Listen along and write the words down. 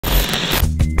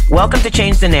Welcome to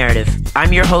Change the Narrative.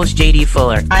 I'm your host, JD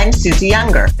Fuller. I'm Susie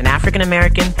Younger, an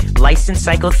African-American licensed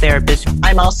psychotherapist.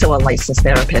 I'm also a licensed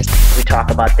therapist. We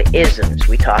talk about the isms.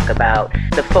 We talk about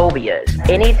the phobias,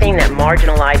 anything that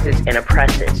marginalizes and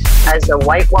oppresses. As a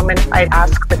white woman, I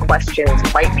ask the questions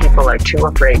white people are too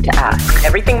afraid to ask.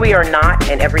 Everything we are not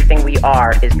and everything we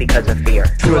are is because of fear.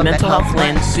 Through a mental health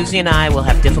lens, Susie and I will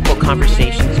have difficult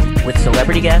conversations with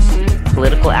celebrity guests,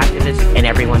 political activists, and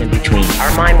everyone in between.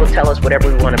 Our mind will tell us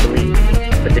whatever we want to believe,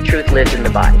 but the truth lives in the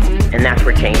body, and that's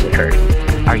where change occurs.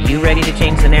 Are you ready to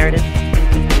change the narrative?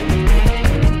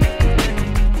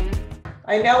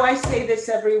 I know I say this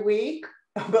every week,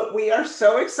 but we are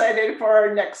so excited for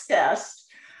our next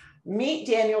guest. Meet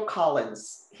Daniel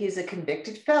Collins. He's a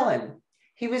convicted felon.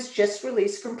 He was just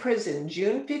released from prison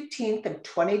June 15th of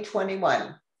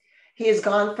 2021. He has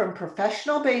gone from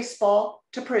professional baseball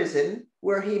to prison,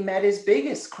 where he met his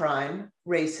biggest crime,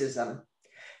 racism.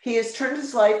 He has turned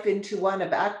his life into one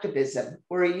of activism,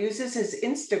 where he uses his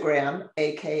Instagram,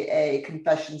 aka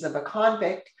Confessions of a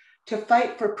Convict, to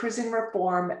fight for prison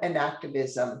reform and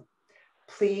activism.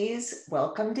 Please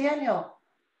welcome Daniel.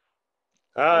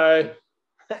 Hi.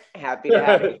 Happy to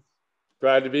have you.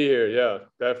 Glad to be here. Yeah,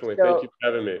 definitely. Thank you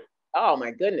for having me. Oh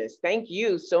my goodness. Thank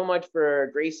you so much for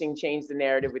gracing Change the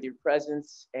Narrative with your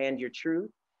presence and your truth.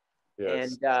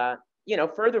 Yes. And,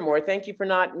 furthermore, thank you for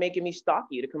not making me stalk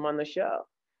you to come on the show.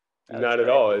 Not at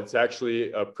all. It's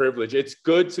actually a privilege. It's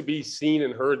good to be seen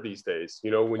and heard these days.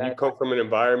 You know, when you come from an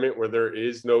environment where there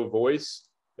is no voice,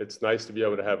 it's nice to be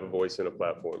able to have a voice and a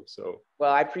platform. So,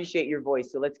 well, I appreciate your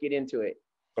voice. So let's get into it.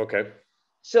 Okay.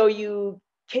 So you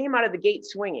came out of the gate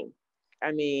swinging.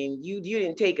 I mean, you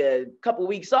didn't take a couple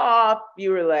weeks off.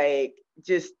 You were like,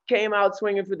 just came out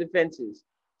swinging for the fences.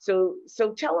 So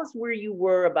tell us where you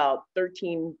were about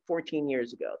 13, 14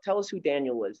 years ago. Tell us who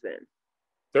Daniel was then.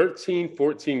 13,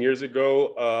 14 years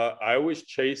ago, I was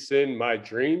chasing my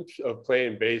dream of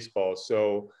playing baseball.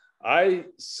 So I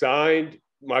signed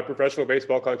my professional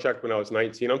baseball contract when I was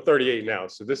 19. I'm 38 now,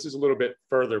 so this is a little bit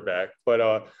further back. But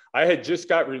I had just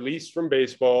got released from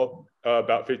baseball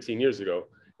about 15 years ago.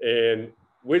 And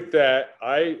with that,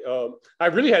 I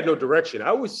really had no direction.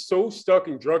 I was so stuck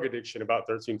in drug addiction about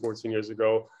 13, 14 years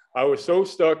ago. I was so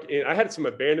stuck in, I had some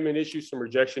abandonment issues, some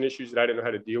rejection issues that I didn't know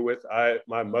how to deal with.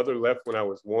 My mother left when I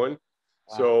was 1. Wow.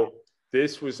 So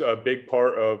this was a big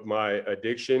part of my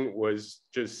addiction, was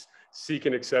just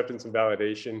seeking acceptance and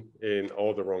validation in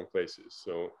all the wrong places.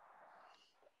 So,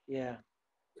 yeah.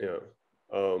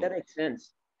 That makes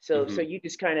sense. So you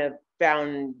just kind of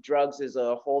found drugs as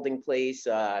a holding place,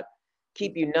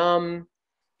 keep you numb.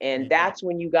 And that's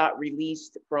when you got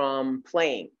released from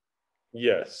playing.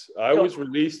 Yes, I was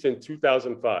released in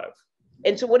 2005.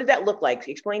 And so what did that look like?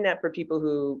 Explain that for people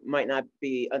who might not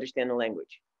understand the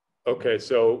language. Okay,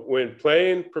 so when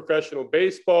playing professional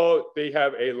baseball, they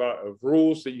have a lot of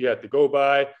rules that you have to go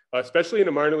by, especially in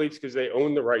the minor leagues, because they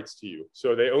own the rights to you.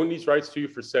 So they own these rights to you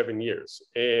for 7 years.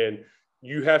 And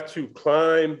you have to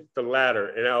climb the ladder.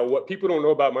 And now what people don't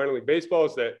know about minor league baseball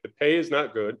is that the pay is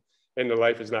not good and the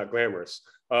life is not glamorous.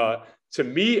 To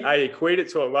me, I equate it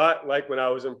to a lot like when I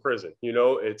was in prison. You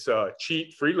know, it's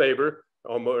cheap, free labor,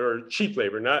 or cheap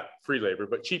labor, not free labor,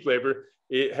 but cheap labor.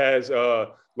 It has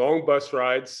long bus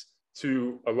rides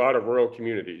to a lot of rural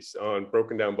communities on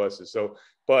broken down buses. So,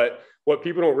 but what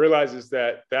people don't realize is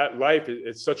that life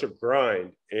is such a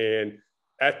grind. And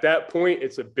at that point,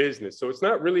 it's a business. So it's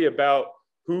not really about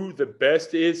who the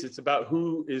best is, it's about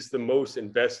who is the most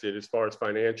invested as far as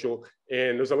financial.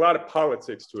 And there's a lot of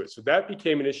politics to it. So that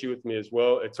became an issue with me as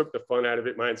well. It took the fun out of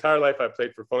it. My entire life, I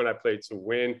played for fun. I played to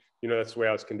win. You know, that's the way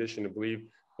I was conditioned to believe.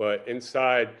 But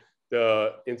inside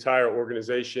the entire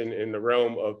organization in the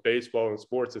realm of baseball and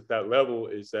sports at that level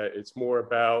is that it's more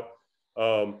about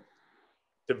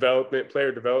development,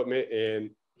 player development,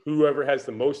 and whoever has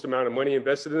the most amount of money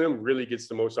invested in them really gets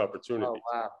the most opportunity.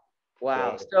 Oh,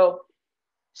 wow.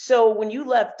 So when you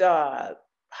left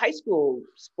high school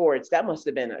sports, that must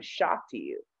have been a shock to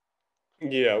you.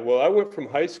 Yeah, well, I went from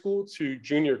high school to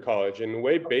junior college, and the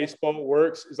way baseball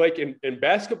works is like in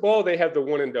basketball, they have the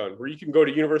one and done, where you can go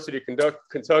to University of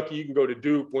Kentucky, you can go to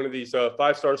Duke, one of these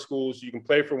 5-star schools, you can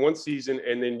play for 1 season,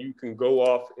 and then you can go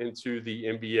off into the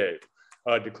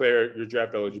NBA, declare your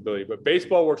draft eligibility. But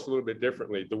baseball works a little bit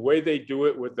differently. The way they do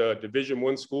it with Division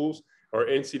I schools or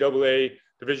NCAA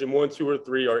Division I, 2, or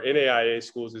 3, or NAIA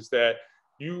schools is that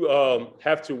you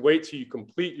have to wait till you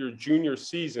complete your junior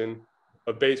season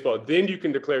of baseball. Then you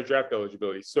can declare draft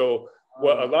eligibility. So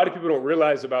what a lot of people don't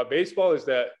realize about baseball is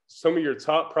that some of your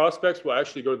top prospects will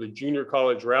actually go the junior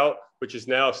college route, which is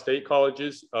now state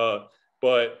colleges.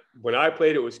 But when I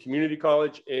played, it was community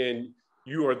college, and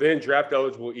you are then draft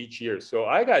eligible each year. So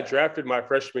I got drafted my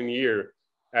freshman year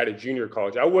at a junior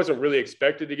college. I wasn't really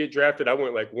expected to get drafted. I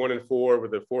went like 1-4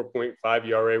 with a 4.5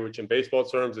 ERA, which in baseball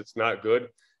terms, it's not good.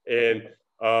 And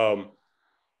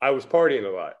I was partying a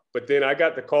lot. But then I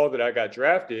got the call that I got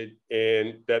drafted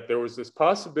and that there was this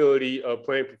possibility of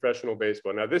playing professional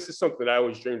baseball. Now, this is something I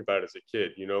always dreamed about as a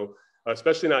kid, you know,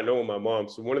 especially not knowing my mom.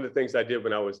 So one of the things I did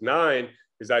when I was 9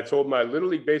 is I told my Little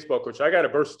League baseball coach, I got a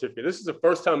birth certificate. This is the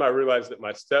first time I realized that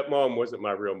my stepmom wasn't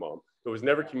my real mom. It was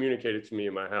never communicated to me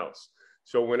in my house.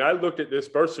 So when I looked at this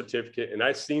birth certificate and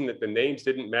I seen that the names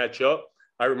didn't match up,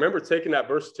 I remember taking that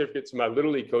birth certificate to my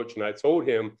Little League coach and I told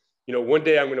him, you know, one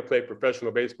day I'm going to play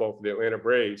professional baseball for the Atlanta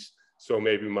Braves, so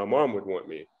maybe my mom would want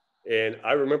me. And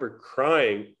I remember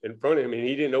crying in front of him, and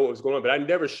he didn't know what was going on, but I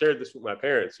never shared this with my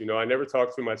parents. You know, I never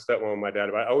talked to my stepmom and my dad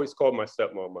about it. I always called my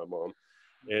stepmom my mom.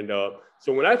 And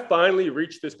so when I finally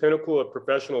reached this pinnacle of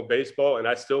professional baseball and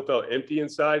I still felt empty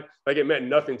inside, like it meant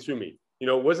nothing to me. You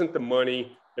know, it wasn't the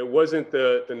money, it wasn't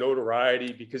the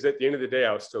notoriety, because at the end of the day,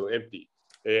 I was still empty.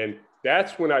 And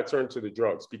that's when I turned to the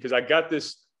drugs, because I got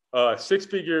this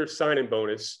 6-figure signing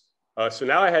bonus. So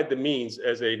now I had the means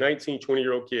as a 19,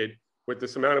 20-year-old kid with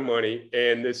this amount of money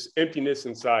and this emptiness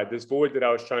inside, this void that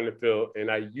I was trying to fill.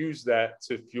 And I used that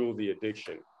to fuel the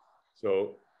addiction.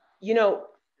 So, you know,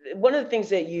 one of the things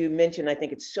that you mentioned, I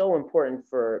think it's so important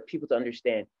for people to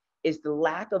understand, is the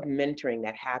lack of mentoring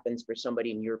that happens for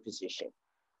somebody in your position.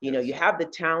 You know, you have the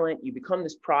talent, you become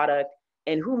this product,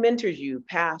 and who mentors you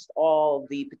past all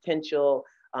the potential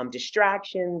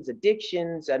distractions,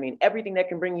 addictions, I mean, everything that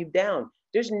can bring you down.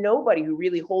 There's nobody who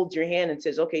really holds your hand and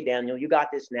says, okay, Daniel, you got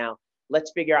this now.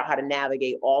 Let's figure out how to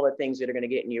navigate all the things that are going to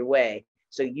get in your way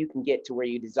so you can get to where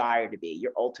you desire to be,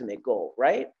 your ultimate goal,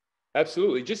 right?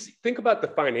 Absolutely. Just think about the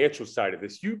financial side of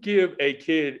this. You give a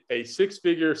kid a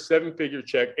 6-figure, 7-figure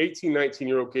check, 18,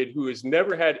 19-year-old kid who has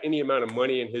never had any amount of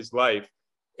money in his life,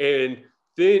 and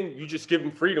then you just give him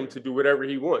freedom to do whatever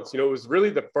he wants. You know, it was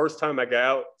really the first time I got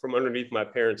out from underneath my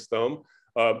parents' thumb.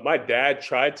 My dad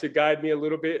tried to guide me a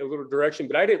little direction,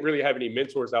 but I didn't really have any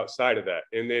mentors outside of that.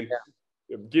 And then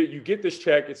you get this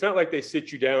check. It's not like they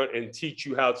sit you down and teach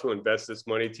you how to invest this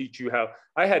money, teach you how.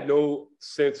 I had no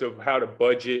sense of how to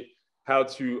budget, how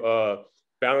to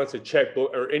balance a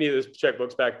checkbook or any of those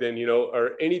checkbooks back then, you know,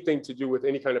 or anything to do with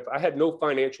any kind of, I had no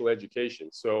financial education.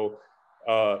 So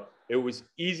it was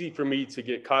easy for me to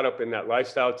get caught up in that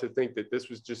lifestyle, to think that this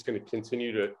was just going to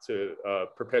continue to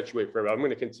perpetuate forever. I'm going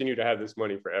to continue to have this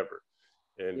money forever.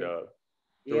 And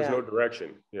there was no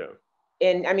direction. Yeah.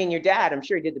 And I mean, your dad, I'm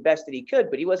sure he did the best that he could,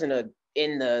 but he wasn't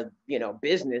in the, you know,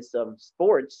 business of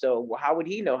sports. So how would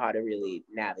he know how to really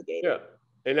navigate it?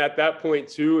 And at that point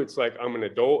too, it's like, I'm an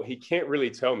adult. He can't really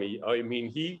tell me. I mean,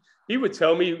 he would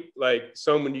tell me like,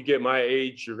 son, when you get my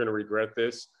age, you're going to regret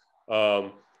this.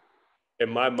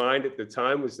 And my mind at the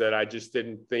time was that I just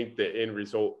didn't think the end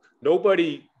result,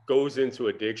 nobody goes into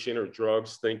addiction or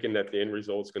drugs thinking that the end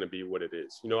result is going to be what it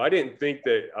is. You know, I didn't think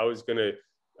that I was going to,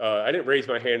 I didn't raise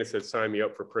my hand and said, sign me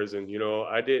up for prison. You know,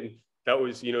 I didn't, that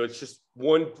was, you know, it's just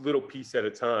one little piece at a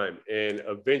time. And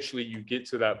eventually you get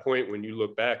to that point when you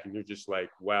look back and you're just like,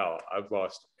 wow, I've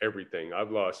lost everything. I've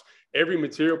lost every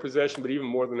material possession, but even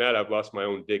more than that, I've lost my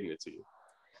own dignity.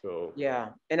 So, yeah.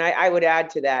 And I would add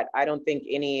to that, I don't think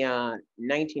any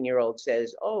 19-year-old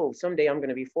says, oh, someday I'm going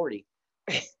to be 40.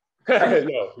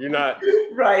 No, you're not.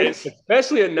 Right. It's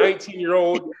especially a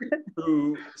 19-year-old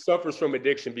who suffers from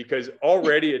addiction, because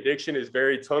already addiction is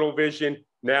very tunnel vision,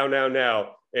 now.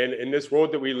 And in this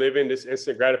world that we live in, this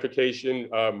instant gratification,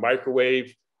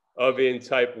 microwave oven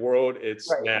type world,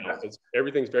 it's now.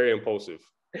 Everything's very impulsive.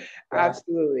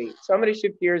 Absolutely. So I'm going to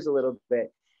shift gears a little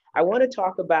bit. I want to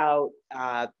talk about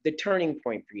the turning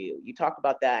point for you. You talk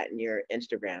about that in your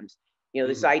Instagrams, you know,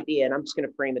 this idea, and I'm just going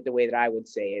to frame it the way that I would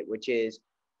say it, which is,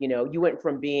 you know, you went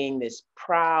from being this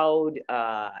proud,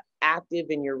 active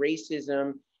in your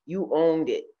racism, you owned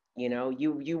it, you know,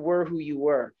 you were who you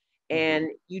were. And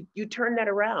you turned that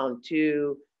around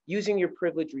to using your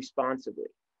privilege responsibly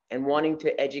and wanting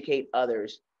to educate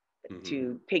others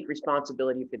to take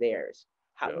responsibility for theirs.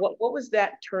 What was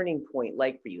that turning point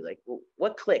like for you? Like,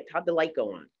 what clicked? How'd the light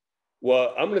go on?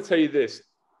 Well, I'm going to tell you this.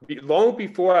 Long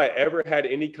before I ever had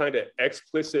any kind of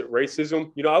explicit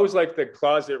racism, you know, I was like the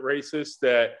closet racist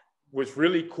that was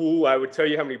really cool. I would tell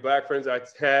you how many Black friends I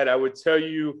had. I would tell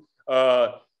you,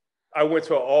 I went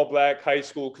to an all Black high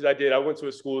school, because I went to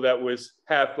a school that was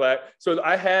half Black. So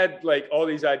I had like all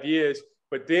these ideas,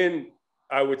 but then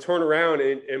I would turn around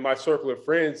in my circle of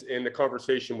friends and the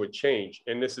conversation would change.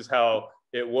 And this is how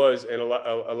it was. And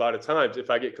a lot of times, if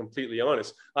I get completely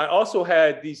honest, I also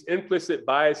had these implicit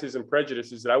biases and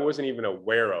prejudices that I wasn't even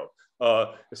aware of.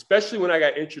 especially when I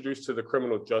got introduced to the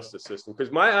criminal justice system.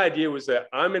 Because my idea was that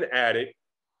I'm an addict.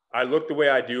 I look the way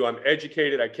I do. I'm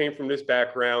educated. I came from this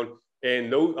background.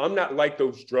 And I'm not like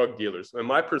those drug dealers. And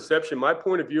my perception, my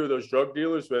point of view of those drug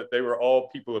dealers, was they were all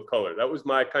people of color. That was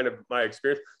my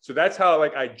experience. So that's how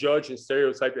like I judge and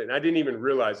stereotype it. And I didn't even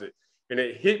realize it. And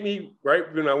it hit me right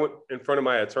when I went in front of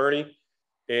my attorney.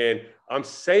 And I'm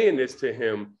saying this to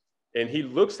him. And he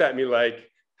looks at me like,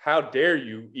 how dare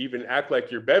you even act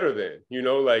like you're better than,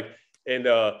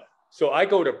 so I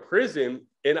go to prison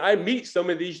and I meet some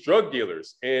of these drug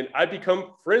dealers and I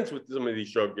become friends with some of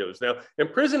these drug dealers. Now, in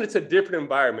prison, it's a different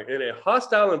environment. In a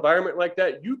hostile environment like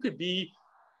that, you could be,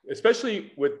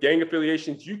 especially with gang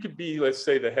affiliations, you could be, let's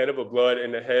say, the head of a blood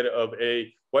and the head of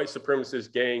a white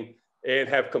supremacist gang and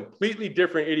have completely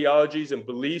different ideologies and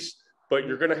beliefs, but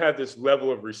you're going to have this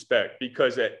level of respect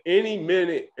because at any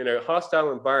minute in a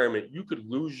hostile environment, you could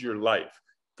lose your life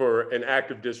for an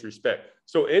act of disrespect.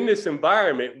 So in this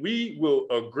environment, we will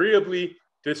agreeably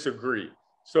disagree.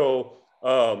 So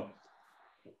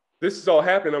this is all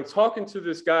happening. I'm talking to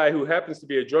this guy who happens to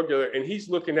be a drug dealer, and he's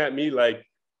looking at me like,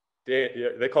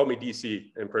 they call me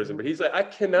DC in prison, but he's like, I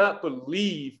cannot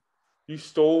believe you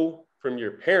stole from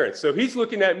your parents. So he's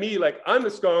looking at me like I'm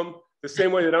a scum, the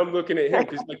same way that I'm looking at him.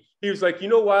 Because he was like, you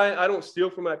know why I don't steal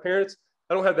from my parents?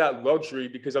 I don't have that luxury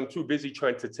because I'm too busy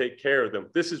trying to take care of them.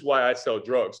 This is why I sell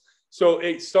drugs. So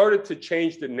it started to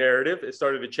change the narrative. It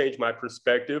started to change my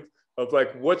perspective of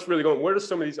like, what's really going on? What are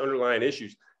some of these underlying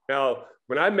issues? Now,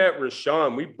 when I met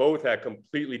Rashawn, we both had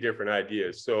completely different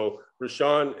ideas. So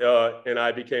Rashawn and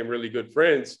I became really good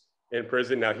friends in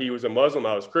prison. Now, he was a Muslim,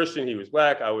 I was Christian, he was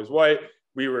Black, I was white.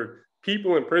 We were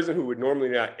people in prison who would normally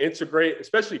not integrate,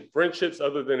 especially friendships,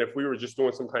 other than if we were just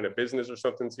doing some kind of business or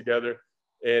something together.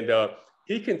 And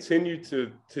he continued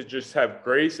to just have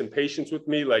grace and patience with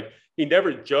me. Like, he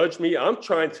never judged me. I'm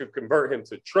trying to convert him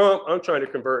to Trump. I'm trying to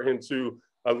convert him to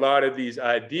a lot of these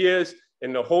ideas.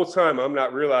 And the whole time I'm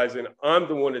not realizing I'm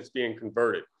the one that's being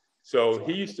converted. So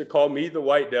he used to call me the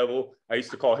white devil. I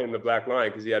used to call him the Black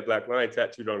Lion because he had Black Lion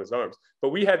tattooed on his arms. But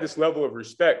we had this level of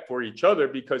respect for each other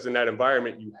because in that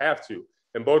environment, you have to.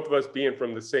 And both of us being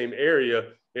from the same area,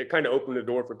 it kind of opened the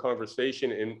door for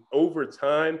conversation. And over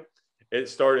time, it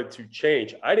started to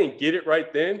change. I didn't get it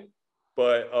right then,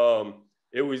 but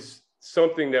it was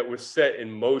something that was set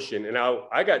in motion. And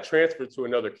I got transferred to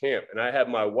another camp, and I had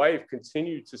my wife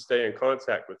continue to stay in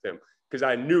contact with him because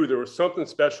I knew there was something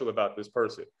special about this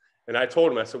person. And I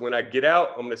told him, I said, when I get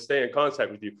out, I'm going to stay in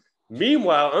contact with you.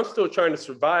 Meanwhile, I'm still trying to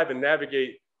survive and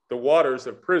navigate the waters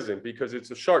of prison because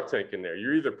it's a shark tank in there.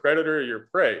 You're either predator or you're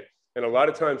prey. And a lot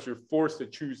of times you're forced to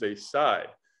choose a side.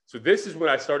 So this is when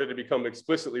I started to become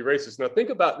explicitly racist. Now think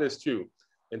about this too.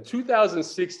 In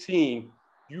 2016,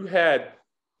 you had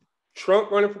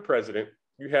Trump running for president.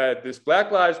 You had this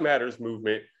Black Lives Matters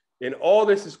movement, and all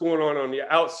this is going on the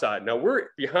outside. Now we're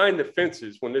behind the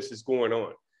fences when this is going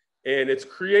on. And it's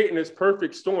creating this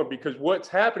perfect storm because what's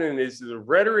happening is the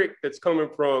rhetoric that's coming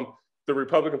from the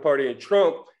Republican Party and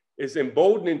Trump is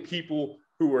emboldening people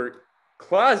who are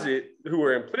who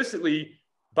are implicitly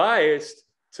biased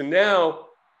to now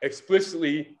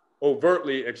explicitly,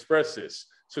 overtly express this.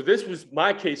 So this was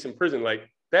my case in prison, like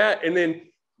that. And then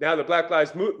now the Black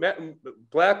Lives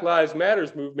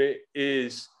Matters movement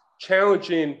is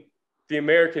challenging the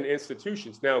American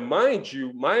institutions. Now, mind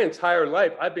you, my entire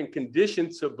life, I've been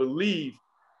conditioned to believe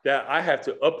that I have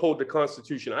to uphold the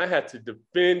Constitution. I have to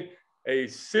defend a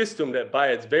system that by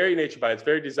its very nature, by its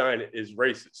very design is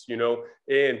racist,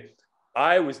 And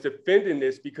I was defending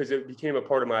this because it became a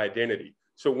part of my identity.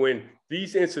 So when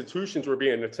these institutions were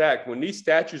being attacked, when these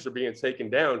statues are being taken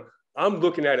down, I'm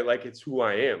looking at it like it's who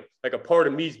I am, like a part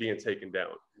of me is being taken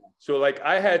down. So like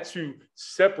I had to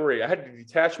separate, I had to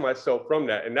detach myself from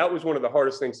that. And that was one of the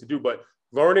hardest things to do. But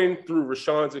learning through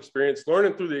Rashawn's experience,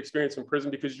 learning through the experience in prison,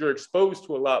 because you're exposed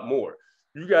to a lot more.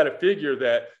 You got to figure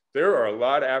that there are a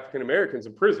lot of African Americans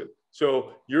in prison.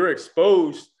 So you're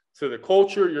exposed to the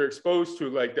culture, you're exposed to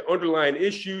like the underlying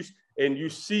issues, and you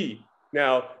see.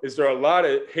 Now, is there a lot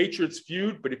of hatred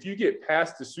spewed? But if you get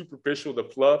past the superficial, the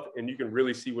fluff, and you can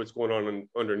really see what's going on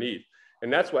underneath.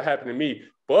 And that's what happened to me.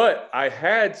 But I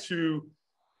had to,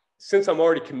 since I'm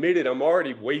already committed, I'm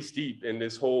already waist deep in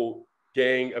this whole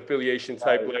gang affiliation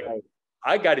type. Like,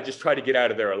 I got to just try to get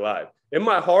out of there alive. In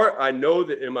my heart, I know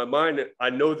that in my mind, I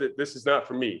know that this is not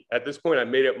for me. At this point, I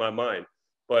made up my mind.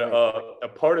 But a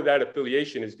part of that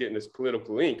affiliation is getting this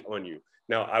political ink on you.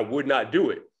 Now, I would not do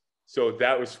it. So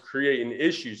that was creating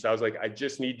issues. I was like, I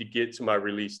just need to get to my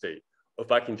release date.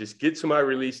 If I can just get to my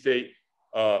release date,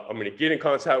 I'm going to get in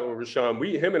contact with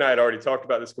Rashawn. Him and I had already talked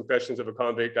about this Confessions of a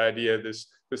Convict idea, this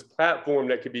platform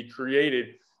that could be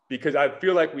created, because I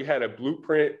feel like we had a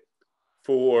blueprint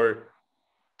for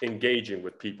engaging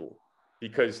with people.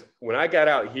 Because when I got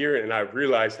out here and I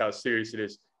realized how serious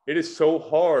it is so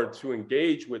hard to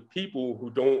engage with people who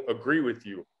don't agree with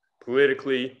you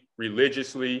politically,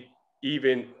 religiously,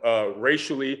 even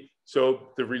racially. So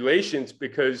the relations,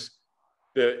 because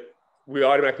we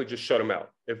automatically just shut them out.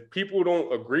 If people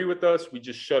don't agree with us, we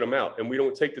just shut them out, and we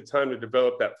don't take the time to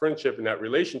develop that friendship and that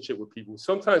relationship with people.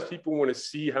 Sometimes people want to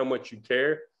see how much you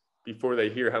care before they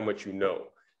hear how much you know.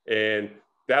 And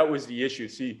that was the issue.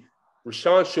 See,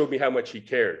 Rashawn showed me how much he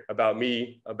cared about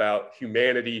me, about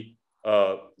humanity,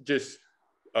 just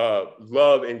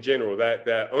love in general,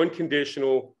 that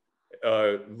unconditional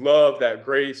love, that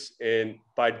grace. And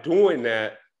by doing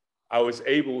that,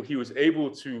 he was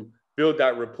able to build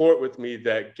that rapport with me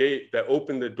that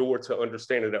opened the door to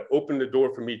understanding, that opened the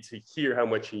door for me to hear how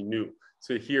much he knew,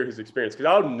 to hear his experience. Because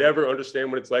I'll never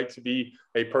understand what it's like to be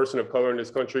a person of color in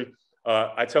this country.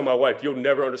 I tell my wife, you'll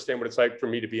never understand what it's like for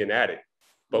me to be an addict.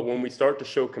 But when we start to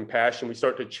show compassion, we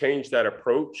start to change that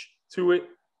approach to it,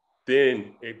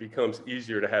 then it becomes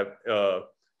easier to have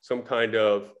some kind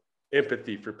of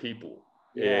empathy for people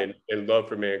and love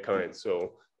for mankind.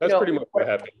 So that's pretty much what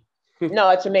happened. No,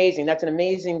 it's amazing. That's an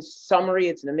amazing summary.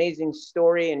 It's an amazing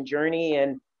story and journey.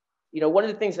 And, one of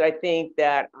the things that I think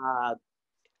that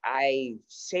I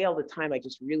say all the time, I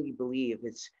just really believe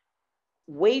it's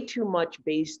way too much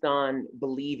based on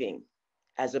believing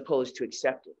as opposed to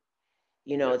accepting.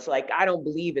 It's like, I don't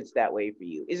believe it's that way for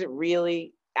you. Is it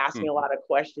really? Asking a lot of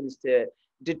questions to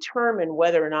determine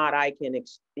whether or not I can,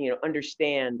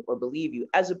 understand or believe you,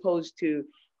 as opposed to,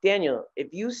 Daniel,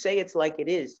 if you say it's like it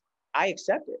is, I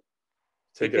accept it.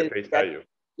 Take it at face value.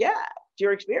 Yeah, it's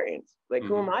your experience. Like,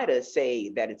 who am I to say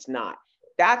that it's not?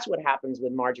 That's what happens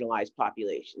with marginalized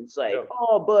populations. It's like,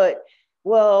 but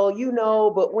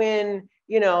when,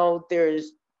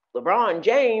 there's LeBron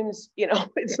James,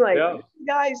 it's like,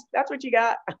 guys, that's what you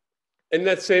got. And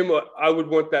I would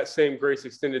want that same grace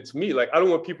extended to me. Like, I don't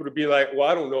want people to be like, well,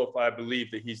 I don't know if I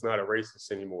believe that he's not a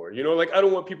racist anymore. I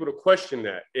don't want people to question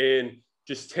that and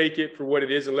just take it for what it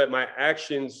is and let my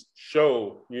actions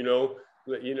show,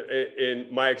 and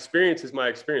my experience is my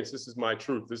experience. This is my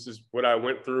truth. This is what I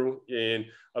went through. And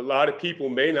a lot of people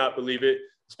may not believe it,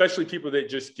 especially people that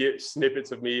just get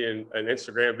snippets of me in an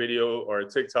Instagram video or a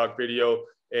TikTok video,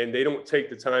 and they don't take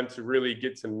the time to really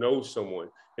get to know someone.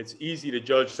 It's easy to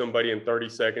judge somebody in 30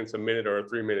 seconds, a minute, or a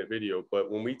 3-minute video. But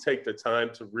when we take the time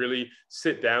to really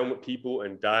sit down with people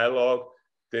and dialogue,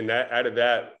 then out of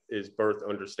that is birth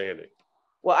understanding.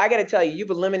 Well, I got to tell you, you've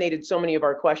eliminated so many of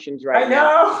our questions right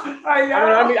now. I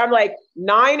know. I'm like,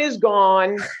 9 is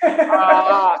gone. 4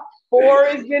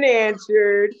 has been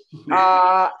answered.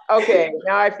 Okay,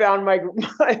 now I found my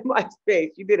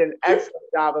space. You did an excellent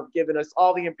job of giving us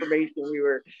all the information we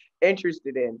were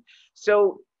interested in.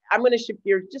 So I'm going to shift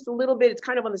gears just a little bit. It's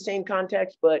kind of on the same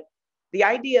context, but the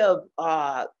idea of,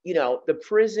 the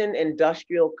prison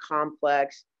industrial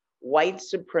complex, white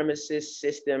supremacist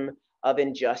system of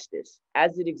injustice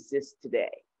as it exists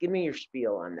today. Give me your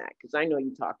spiel on that, because I know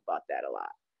you talk about that a lot.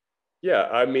 Yeah,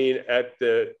 I mean,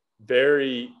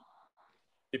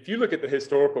 if you look at the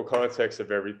historical context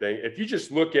of everything, if you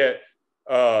just look at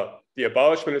the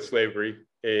abolishment of slavery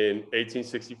in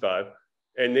 1865,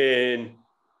 and then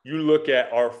you look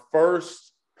at our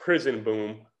first prison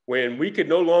boom, when we could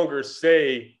no longer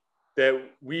say that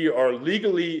we are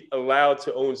legally allowed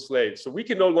to own slaves. So we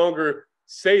can no longer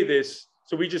say this,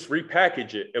 so we just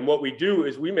repackage it. And what we do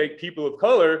is we make people of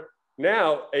color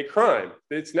now a crime.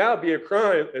 It's now be a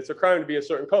crime. It's a crime to be a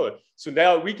certain color. So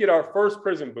now we get our first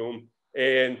prison boom.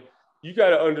 And you got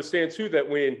to understand too, that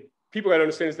when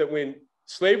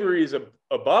slavery is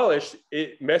abolished,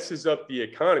 it messes up the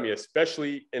economy,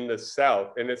 especially in the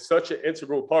South. And it's such an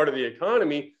integral part of the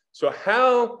economy. So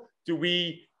how do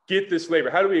we get this labor?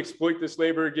 How do we exploit this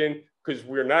labor again? Because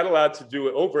we're not allowed to do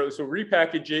it over. So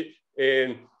repackage it.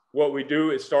 And what we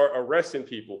do is start arresting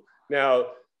people. Now,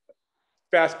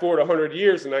 fast forward 100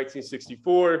 years in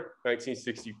 1964,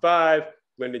 1965,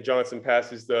 Lyndon Johnson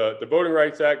passes the Voting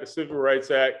Rights Act, the Civil Rights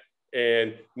Act,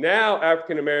 and now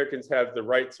African Americans have the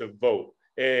right to vote.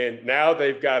 And now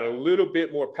they've got a little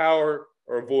bit more power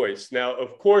or voice. Now,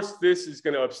 of course, this is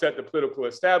going to upset the political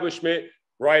establishment.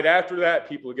 Right after that,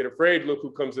 people get afraid. Look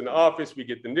who comes into office. We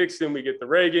get the Nixon, we get the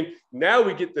Reagan. Now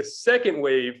we get the second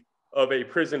wave of a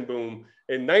prison boom.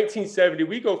 In 1970,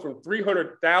 we go from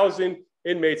 300,000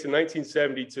 inmates in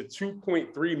 1970 to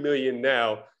 2.3 million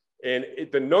now. And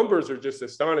the numbers are just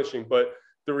astonishing. But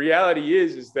the reality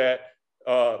is that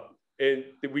and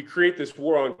we create this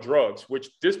war on drugs, which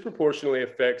disproportionately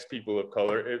affects people of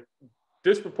color. It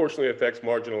disproportionately affects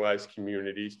marginalized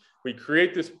communities. We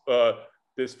create this,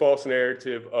 this false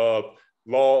narrative of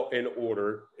law and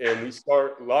order, and we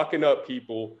start locking up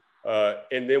people,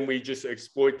 and then we just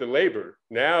exploit the labor.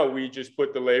 Now we just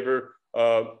put the labor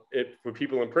for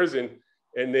people in prison,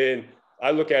 and then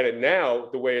I look at it now,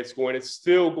 the way it's going, it's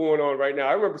still going on right now.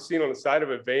 I remember seeing on the side of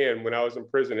a van when I was in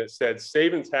prison, it said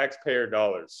saving taxpayer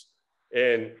dollars.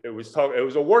 And it was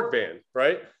a work van,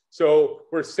 right? So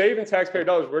we're saving taxpayer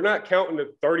dollars. We're not counting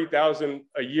the $30,000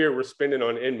 a year we're spending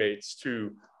on inmates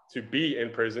to be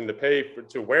in prison, to pay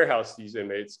to warehouse these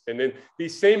inmates. And then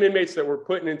these same inmates that we're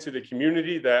putting into the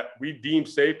community that we deem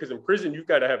safe, because in prison, you've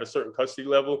got to have a certain custody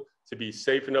level to be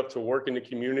safe enough to work in the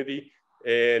community.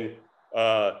 And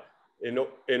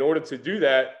in order to do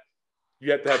that,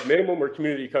 you have to have minimum or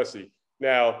community custody.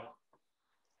 Now,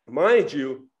 mind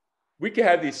you, we can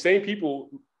have these same people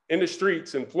in the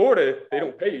streets in Florida, they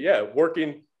don't pay you,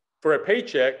 working for a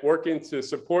paycheck, working to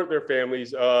support their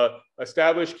families,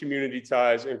 establish community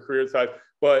ties and career ties.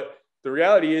 But the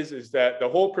reality is that the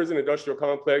whole prison industrial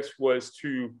complex was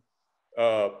to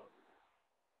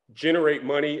generate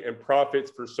money and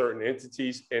profits for certain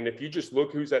entities. And if you just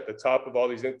look who's at the top of all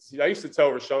these entities, I used to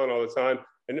tell Rashawn all the time,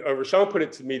 and Rashawn put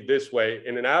it to me this way,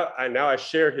 and then now I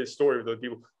share his story with those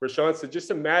people. Rashawn said,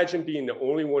 just imagine being the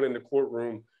only one in the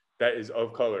courtroom that is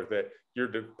of color, that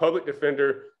you're the public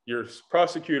defender, your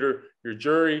prosecutor, your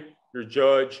jury, your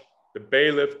judge, the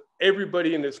bailiff,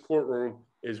 everybody in this courtroom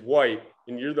is white,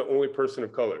 and you're the only person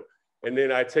of color. And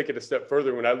then I take it a step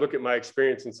further when I look at my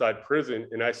experience inside prison,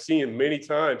 and I see in many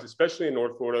times, especially in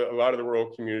North Florida, a lot of the rural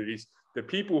communities, the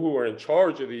people who are in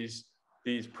charge of these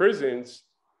prisons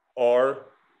are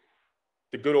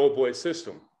the good old boy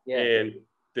system. Yeah. And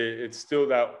it's still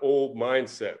that old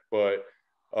mindset, but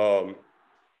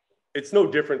it's no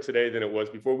different today than it was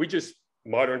before. We just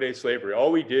modern day slavery.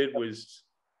 All we did was,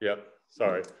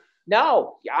 sorry.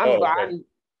 No,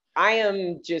 I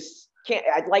am just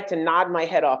I'd like to nod my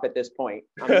head off at this point.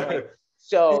 I'm like,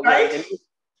 so right?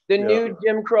 The new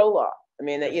Jim Crow law. I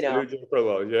mean, that, you know, the new Jim Crow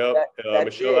law.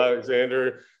 Michelle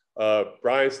Alexander,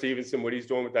 Brian Stevenson, what he's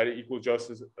doing with that Equal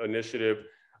Justice Initiative.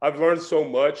 I've learned so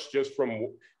much just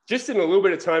in a little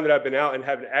bit of time that I've been out and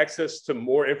having access to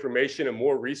more information and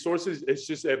more resources.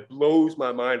 It blows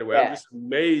my mind away. I'm just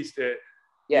amazed at,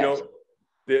 you know,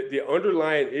 the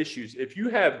underlying issues. If you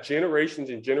have generations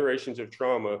and generations of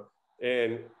trauma,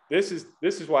 and this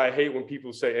is why I hate when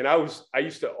people say, and I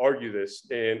used to argue this,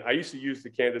 and I used to use the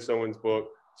Candace Owens book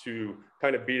to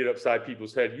kind of beat it upside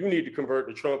people's head. You need to convert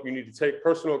to Trump. You need to take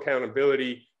personal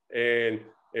accountability, and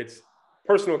it's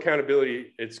personal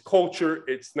accountability. It's culture.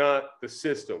 It's not the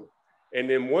system. And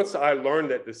then once I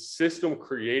learned that the system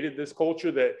created this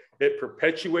culture, that it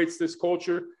perpetuates this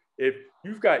culture, if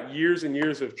you've got years and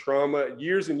years of trauma,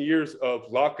 years and years of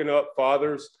locking up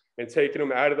fathers and taking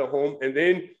them out of the home, and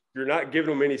then you're not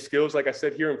giving them any skills. Like I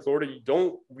said, here in Florida,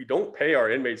 we don't pay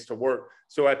our inmates to work.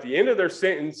 So at the end of their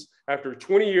sentence, after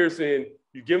 20 years in,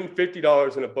 you give them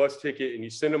 $50 and a bus ticket and you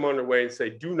send them on their way and say,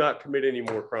 do not commit any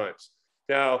more crimes.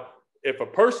 Now, if a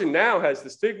person now has the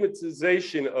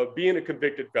stigmatization of being a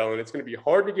convicted felon, it's going to be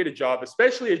hard to get a job,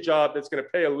 especially a job that's going to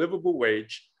pay a livable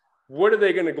wage. What are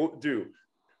they going to go do?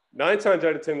 9 times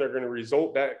out of 10, they're going to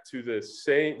resort back to the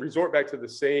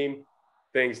same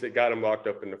things that got them locked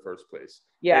up in the first place.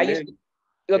 Yeah,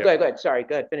 go ahead. Sorry,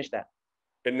 go ahead. Finish that.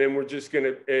 And then we're just going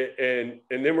to,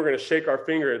 and then we're going to shake our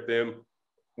finger at them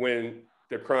when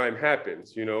the crime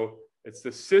happens. You know, it's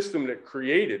the system that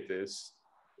created this,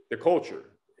 the culture.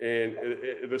 And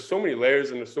there's so many layers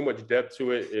and there's so much depth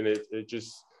to it. And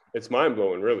it's mind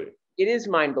blowing, really. It is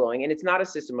mind blowing. And it's not a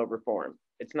system of reform.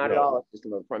 It's not at all a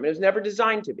system of reform. It was never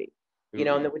designed to be. You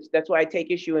know, and that's why I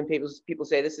take issue when people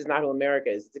say this is not who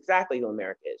America is. It's exactly who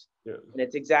America is. Yeah. And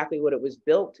it's exactly what it was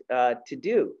built to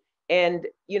do. And,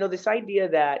 you know, this idea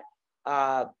that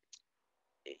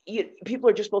people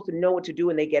are just supposed to know what to do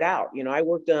when they get out. You know, I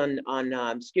worked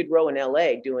on Skid Row in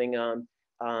LA doing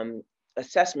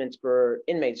assessments for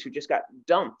inmates who just got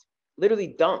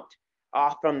literally dumped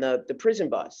off from the prison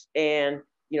bus, and,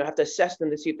 you know, have to assess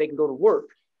them to see if they can go to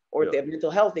work or if they have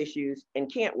mental health issues and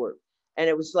can't work. And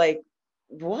it was like,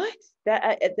 what?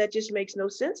 That just makes no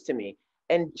sense to me.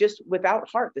 And just without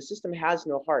heart, the system has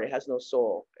no heart. It has no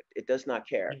soul. It does not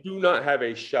care. You do not have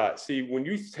a shot. See, when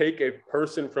you take a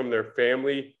person from their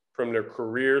family, from their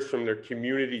careers, from their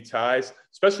community ties,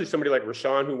 especially somebody like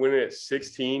Rashawn, who went in at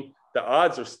 16,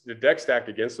 the deck stacked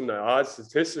against them.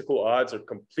 Statistical odds are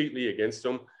completely against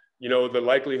them. You know, the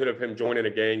likelihood of him joining a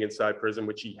gang inside prison,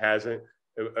 which he hasn't,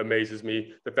 amazes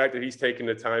me. The fact that he's taking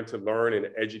the time to learn and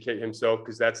educate himself,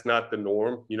 because that's not the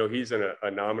norm. You know, he's an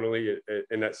anomaly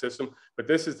in that system. But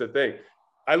this is the thing.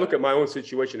 I look at my own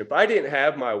situation. If I didn't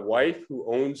have my wife who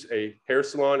owns a hair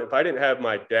salon, if I didn't have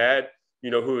my dad,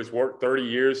 you know, who has worked 30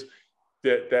 years,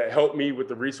 that helped me with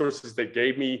the resources, that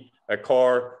gave me a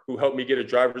car, who helped me get a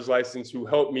driver's license, who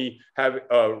helped me have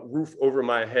a roof over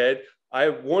my head, I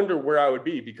wonder where I would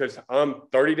be, because I'm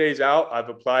 30 days out. I've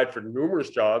applied for numerous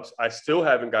jobs. I still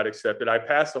haven't got accepted. I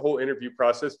passed the whole interview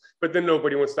process, but then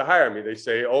nobody wants to hire me. They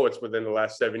say, oh, it's within the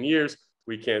last 7 years.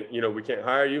 We can't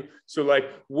hire you. So like,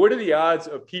 what are the odds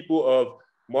of people of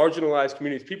marginalized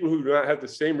communities, people who do not have the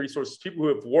same resources, people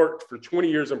who have worked for 20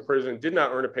 years in prison, did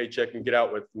not earn a paycheck and get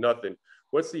out with nothing?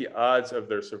 What's the odds of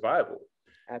their survival?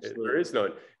 Absolutely. There is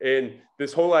none. And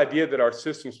this whole idea that our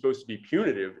system is supposed to be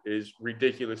punitive is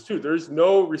ridiculous too. There's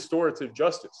no restorative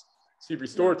justice. See,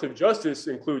 restorative justice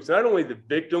includes not only the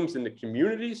victims and the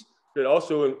communities, but it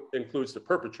also includes the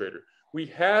perpetrator. We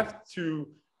have to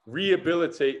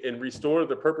rehabilitate and restore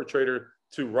the perpetrator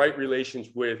to right relations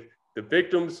with the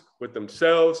victims, with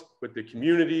themselves, with the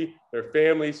community, their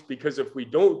families, because if we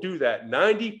don't do that,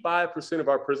 95% of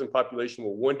our prison population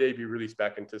will one day be released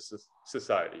back into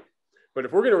society. But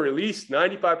if we're going to release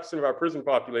 95% of our prison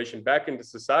population back into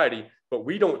society, but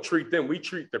we don't treat them, we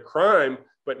treat the crime,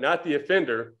 but not the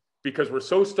offender, because we're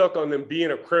so stuck on them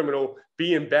being a criminal,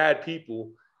 being bad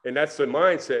people. And that's the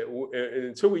mindset. And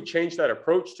until we change that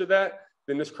approach to that,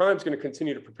 then this crime is going to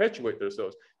continue to perpetuate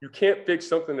themselves. You can't fix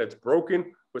something that's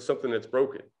broken with something that's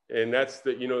broken. And that's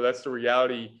the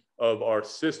reality of our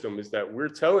system, is that we're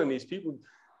telling these people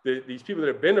that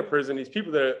have been to prison, these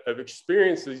people that have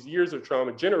experienced these years of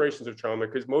trauma, generations of trauma,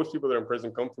 because most people that are in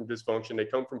prison come from dysfunction, they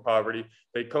come from poverty,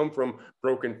 they come from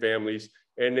broken families.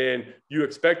 And then you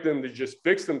expect them to just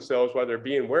fix themselves while they're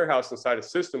being warehoused inside a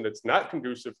system that's not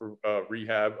conducive for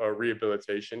rehab or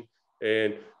rehabilitation.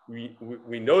 And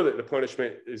we know that the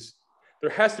punishment is, there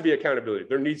has to be accountability.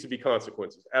 There needs to be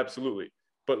consequences, absolutely.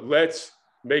 But let's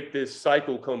make this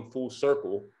cycle come full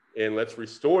circle, and let's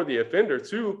restore the offender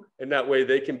too. And that way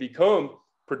they can become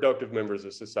productive members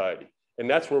of society. And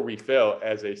that's where we fail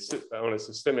on a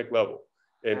systemic level.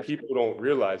 And people don't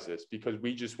realize this, because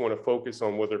we just want to focus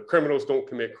on whether criminals don't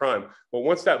commit crime. But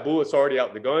once that bullet's already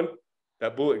out the gun,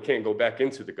 that bullet can't go back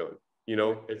into the gun. You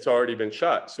know, it's already been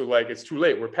shot. So like, it's too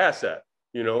late. We're past that,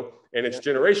 you know, and it's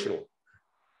generational.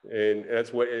 And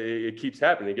that's what it keeps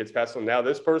happening. It gets passed on. Now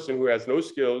this person who has no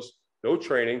skills, no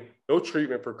training, no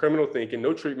treatment for criminal thinking,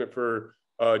 no treatment for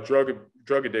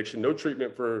drug addiction, no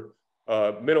treatment for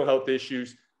mental health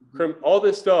issues, all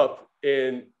this stuff.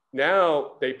 And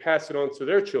now they pass it on to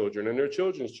their children and their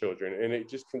children's children. And it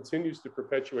just continues to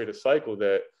perpetuate a cycle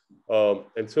that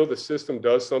until the system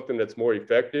does something that's more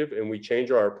effective, and we change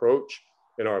our approach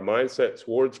and our mindset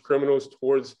towards criminals,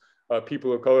 towards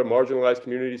people of color, marginalized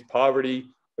communities, poverty,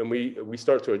 and we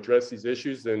start to address these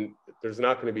issues, then there's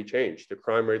not going to be change. The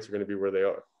crime rates are going to be where they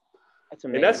are. That's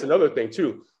amazing. And that's another thing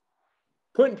too.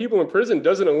 Putting people in prison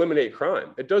doesn't eliminate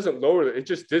crime. It doesn't lower it. It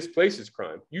just displaces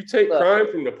crime. You take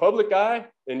crime from the public eye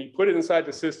and you put it inside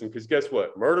the system, because guess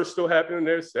what? Murder's still happening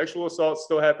there. Sexual assault's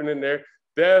still happening there.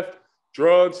 Theft,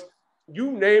 drugs,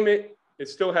 you name it, it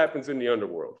still happens in the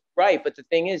underworld. Right. But the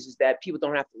thing is that people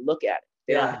don't have to look at it.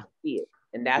 They don't have to see it.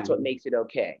 And that's what makes it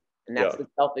okay. And that's the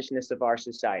selfishness of our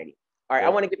society. All right. I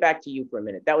want to get back to you for a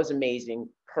minute. That was amazing.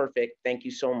 Perfect. Thank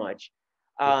you so much.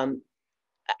 I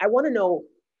want to know,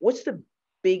 what's the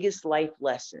biggest life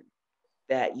lesson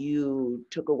that you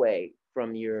took away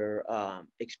from your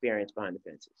experience behind the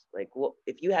fences? Like, well,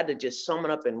 if you had to just sum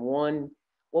it up in one,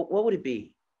 what would it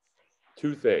be?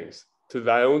 Two things. To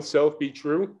thy own self be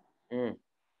true,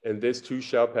 and this too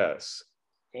shall pass.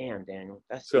 Damn, Daniel.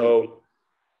 That's so deep.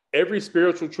 Every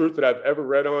spiritual truth that I've ever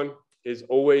read on is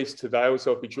always to thy own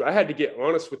self be true. I had to get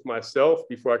honest with myself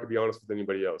before I could be honest with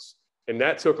anybody else. And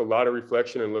that took a lot of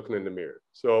reflection and looking in the mirror.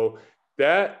 So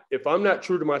that if I'm not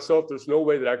true to myself, there's no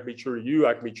way that I can be true to you.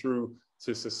 I can be true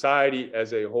to society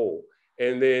as a whole.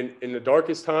 And then in the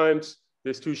darkest times,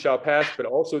 this too shall pass, but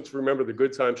also to remember the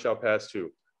good times shall pass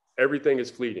too. Everything is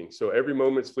fleeting. So every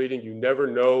moment's fleeting. You never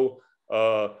know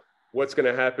what's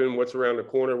going to happen, what's around the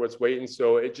corner, what's waiting.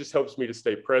 So it just helps me to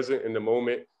stay present in the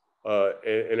moment.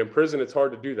 And in prison, it's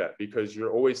hard to do that, because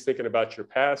you're always thinking about your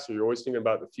past, or you're always thinking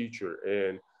about the future.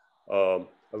 And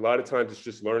a lot of times it's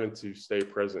just learning to stay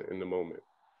present in the moment.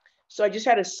 So I just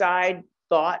had a side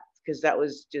thought, because that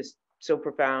was just so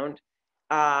profound.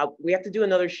 We have to do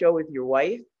another show with your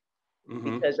wife,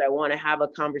 because I want to have a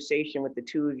conversation with the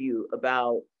two of you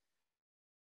about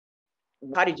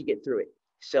how did you get through it?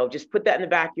 So just put that in the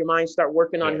back of your mind, start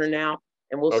working on her now,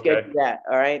 and we'll Okay. schedule that.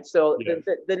 All right. So Yeah.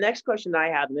 the next question I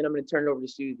have, and then I'm going to turn it over to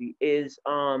Susie, is,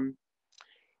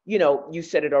 you know, you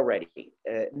said it already.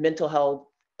 Mental health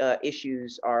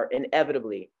issues are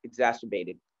inevitably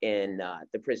exacerbated in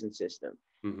the prison system.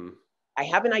 Mm-hmm. I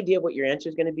have an idea of what your answer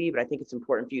is going to be, but I think it's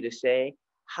important for you to say,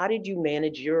 how did you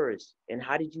manage yours? And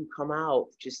how did you come out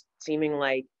just seeming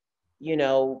like, you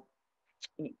know,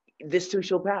 this too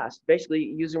shall pass, basically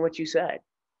using what you said?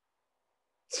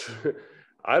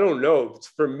 I don't know.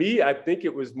 For me, I think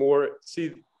it was more,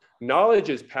 see, knowledge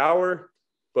is power,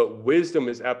 but wisdom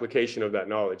is application of that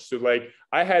knowledge. So like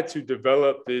I had to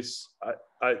develop this,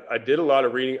 I did a lot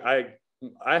of reading.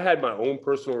 I had my own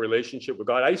personal relationship with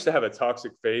God. I used to have a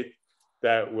toxic faith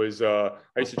that was, I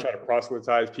used to try to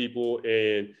proselytize people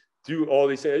and do all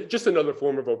these things, just another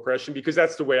form of oppression, because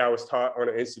that's the way I was taught on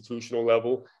an institutional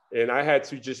level. And I had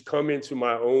to just come into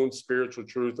my own spiritual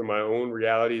truth and my own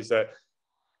realities that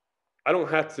I don't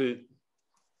have to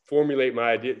formulate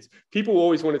my ideas. People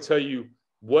always want to tell you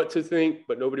what to think,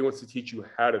 but nobody wants to teach you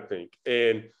how to think.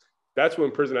 And that's when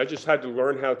in prison, I just had to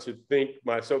learn how to think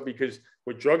myself, because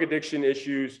with drug addiction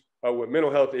issues, with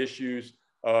mental health issues,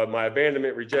 my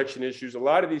abandonment, rejection issues, a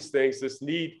lot of these things, this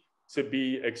need to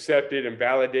be accepted and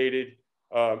validated.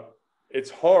 It's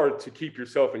hard to keep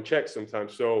yourself in check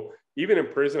sometimes. So even in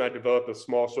prison, I developed a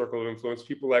small circle of influence,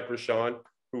 people like Rashawn,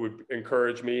 who would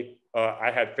encourage me. I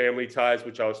had family ties,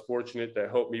 which I was fortunate that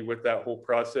helped me with that whole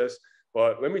process.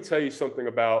 But let me tell you something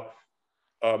about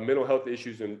mental health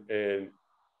issues and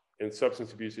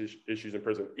substance abuse issues in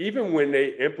prison. Even when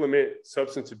they implement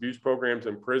substance abuse programs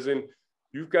in prison,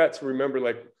 you've got to remember,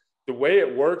 like, the way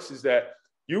it works is that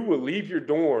you will leave your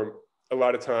dorm a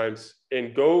lot of times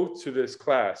and go to this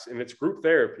class, and it's group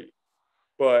therapy,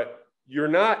 but you're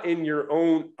not in your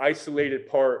own isolated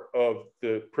part of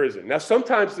the prison. Now,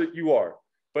 sometimes that you are,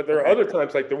 but there are other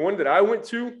times, like the one that I went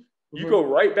to, you go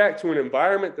right back to an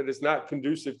environment that is not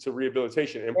conducive to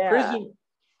rehabilitation. In prison,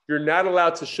 you're not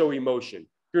allowed to show emotion.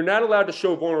 You're not allowed to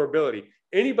show vulnerability.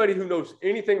 Anybody who knows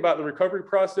anything about the recovery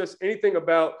process, anything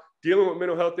about dealing with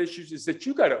mental health issues, is that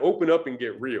you got to open up and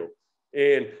get real.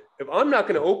 And if I'm not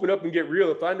going to open up and get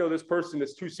real, if I know this person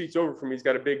that's 2 seats over from me, he's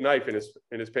got a big knife in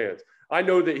his pants, I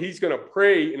know that he's going to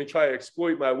prey and try to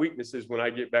exploit my weaknesses when I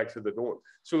get back to the dorm.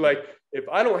 So like, if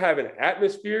I don't have an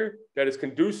atmosphere that is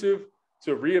conducive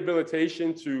to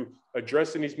rehabilitation, to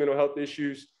addressing these mental health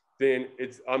issues, then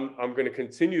I'm going to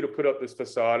continue to put up this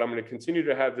facade. I'm going to continue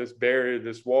to have this barrier,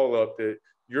 this wall up that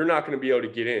you're not going to be able to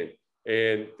get in,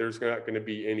 and there's not going to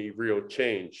be any real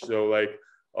change. So like,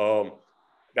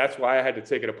 that's why I had to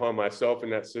take it upon myself in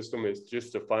that system, is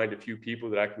just to find a few people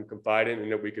that I can confide in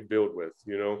and that we could build with,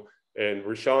 you know. And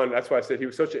Rashawn, that's why I said he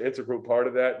was such an integral part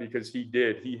of that, because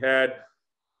he had,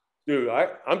 dude,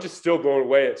 I'm just still blown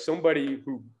away at somebody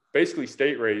who basically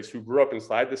state raised, who grew up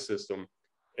inside the system,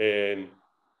 and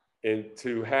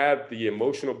to have the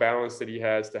emotional balance that he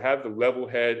has, to have the level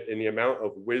head and the amount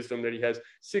of wisdom that he has.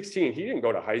 16, he didn't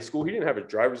go to high school. He didn't have a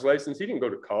driver's license. He didn't go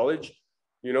to college.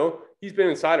 You know, he's been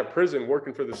inside a prison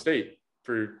working for the state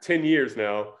for 10 years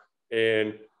now.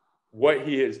 And what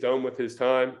he has done with his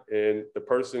time, and the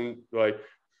person, like,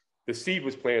 the seed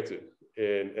was planted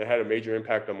and it had a major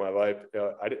impact on my life.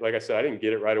 Like I said, I didn't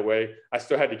get it right away. I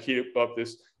still had to keep up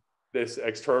this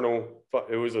external,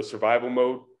 it was a survival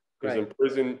mode. Because in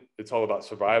prison, it's all about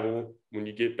survival. When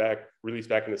you get back, released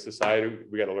back into society,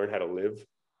 we got to learn how to live.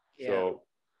 Yeah.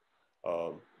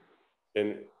 So,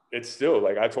 and it's still,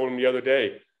 like I told him the other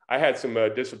day, I had some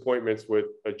disappointments with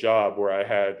a job where I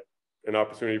had an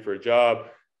opportunity for a job.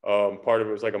 Part of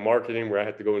it was like a marketing where I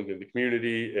had to go into the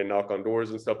community and knock on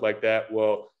doors and stuff like that.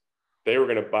 Well, they were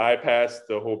going to bypass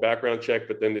the whole background check,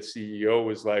 but then the CEO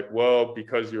was like, well,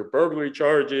 because your burglary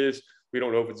charges, we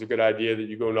don't know if it's a good idea that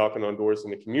you go knocking on doors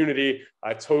in the community.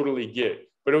 I totally get,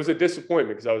 but it was a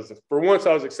disappointment, because for once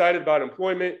I was excited about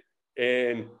employment,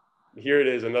 and here it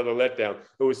is, another letdown.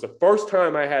 It was the first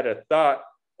time I had a thought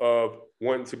of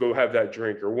wanting to go have that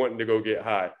drink or wanting to go get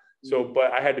high. So,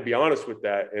 but I had to be honest with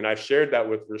that. And I shared that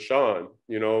with Rashawn,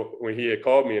 you know, when he had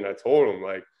called me, and I told him,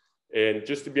 like, and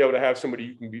just to be able to have somebody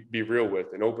you can be real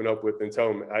with and open up with and tell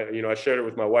them, I shared it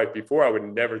with my wife before. I would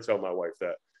never tell my wife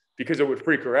that, because it would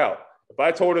freak her out. If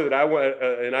I told her that I want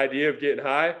an idea of getting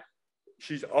high,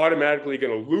 she's automatically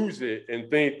going to lose it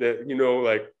and think that, you know,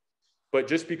 like, but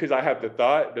just because I have the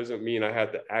thought doesn't mean I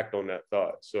have to act on that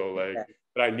thought. So like,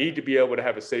 but I need to be able to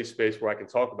have a safe space where I can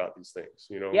talk about these things,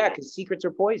 you know? Yeah, because secrets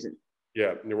are poison.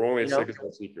 Yeah, and we're only as sick as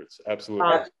our secrets.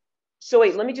 Absolutely. So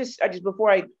wait, let me just before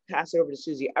I pass it over to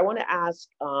Susie, I want to ask,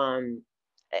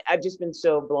 I've just been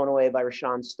so blown away by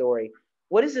Rashawn's story.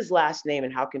 What is his last name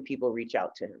and how can people reach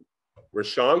out to him?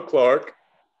 Rashawn Clark.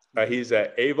 He's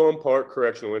at Avon Park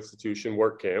Correctional Institution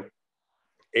work camp,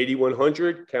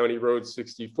 8100 County Road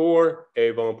 64,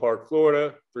 Avon Park,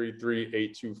 Florida,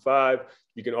 33825.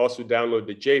 You can also download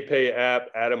the JPay app,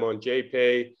 add him on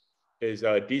JPay. His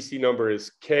DC number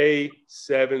is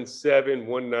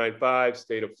K77195,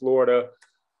 state of Florida.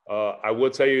 I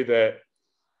will tell you that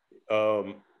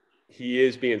he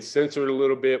is being censored a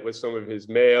little bit with some of his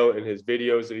mail and his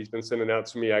videos that he's been sending out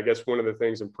to me. I guess one of the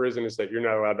things in prison is that you're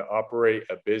not allowed to operate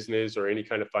a business or any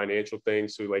kind of financial thing.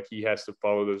 So like he has to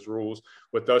follow those rules.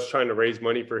 With us trying to raise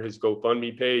money for his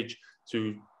GoFundMe page,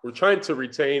 we're trying to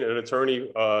retain an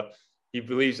attorney. He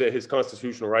believes that his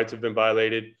constitutional rights have been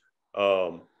violated,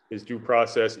 his due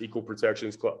process, equal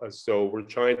protections. So we're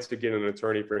trying to get an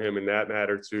attorney for him in that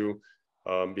matter too,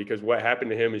 because what happened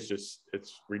to him is just,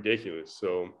 it's ridiculous.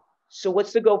 So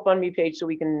what's the GoFundMe page so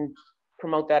we can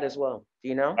promote that as well? Do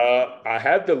you know? I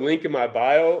have the link in my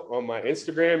bio on my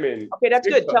Instagram and okay, that's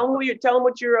TikTok. Good. Tell them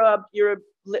what your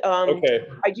okay.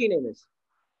 IG name is.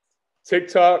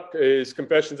 TikTok is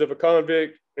Confessions of a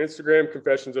Convict. Instagram,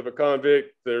 Confessions of a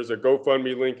Convict. There's a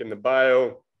GoFundMe link in the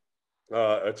bio.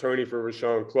 Attorney for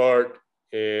Rashawn Clark.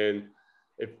 And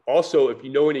if you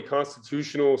know any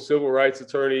constitutional civil rights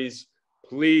attorneys,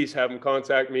 please have them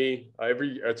contact me.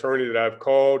 Every attorney that I've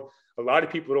called, a lot of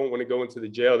people don't want to go into the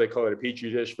jail. They call it a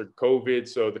petri dish for COVID.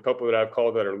 So the couple that I've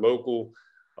called that are local,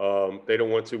 they don't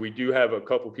want to. We do have a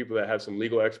couple people that have some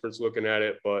legal experts looking at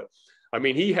it, but I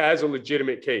mean, he has a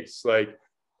legitimate case. Like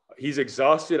he's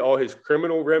exhausted all his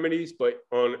criminal remedies, but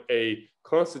on a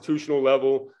constitutional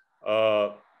level,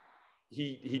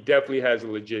 he definitely has a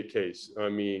legit case. I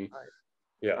mean,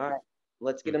 yeah. All right,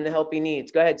 let's get him the help he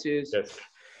needs. Go ahead, Suze. Yes.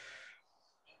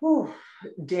 Whew,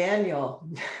 Daniel.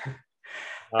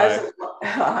 Hi.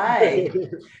 Hi.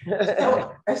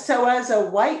 So as a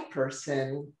white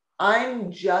person, I'm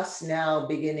just now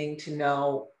beginning to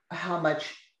know how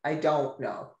much I don't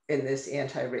know in this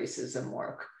anti-racism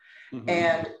work. Mm-hmm.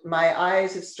 And my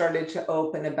eyes have started to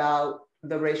open about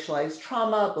the racialized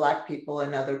trauma Black people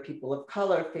and other people of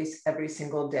color face every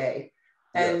single day.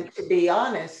 And yes, to be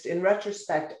honest, in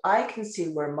retrospect, I can see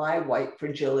where my white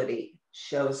fragility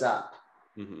shows up.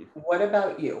 Mm-hmm. What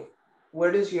about you?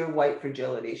 Where does your white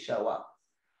fragility show up?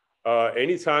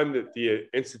 Anytime that the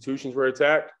institutions were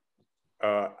attacked,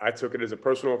 I took it as a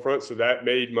personal affront. So that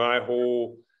made my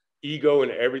whole ego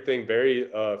and everything very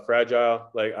fragile.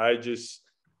 Like I just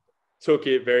took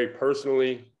it very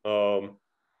personally.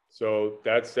 So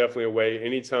that's definitely a way.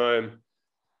 Anytime,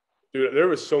 dude, there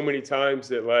was so many times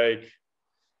that like,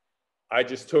 I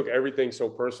just took everything so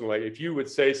personal. Like if you would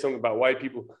say something about white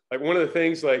people, like one of the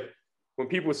things, like when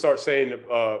people would start saying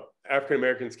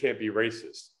African-Americans can't be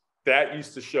racist, that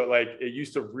used to show, like, it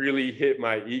used to really hit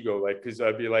my ego. Like, cause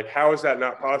I'd be like, how is that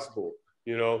not possible?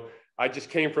 You know, I just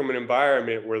came from an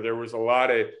environment where there was a lot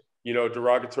of, you know,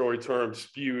 derogatory terms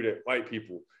spewed at white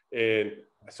people. And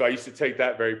so I used to take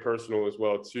that very personal as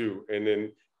well too. And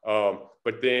then,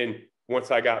 but then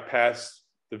once I got past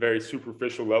the very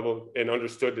superficial level and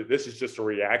understood that this is just a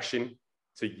reaction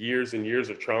to years and years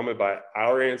of trauma by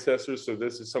our ancestors. So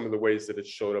this is some of the ways that it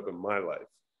showed up in my life,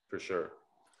 for sure.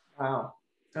 Wow.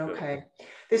 Okay.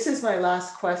 This is my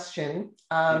last question.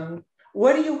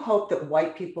 What do you hope that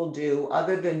white people do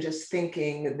other than just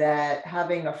thinking that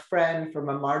having a friend from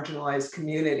a marginalized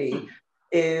community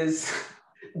is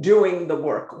doing the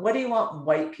work? What do you want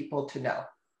white people to know?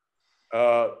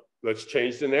 Let's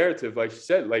change the narrative. Like you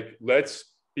said, like, let's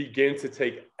begin to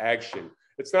take action.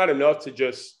 It's not enough to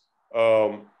just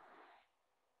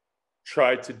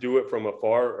try to do it from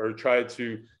afar or try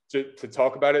to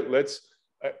talk about it. Let's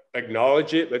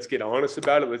acknowledge it. Let's get honest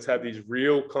about it. Let's have these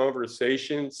real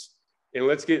conversations and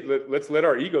let's let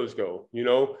our egos go. You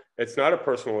know, it's not a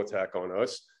personal attack on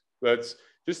us. Let's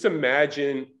just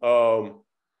imagine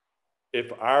if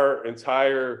our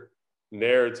entire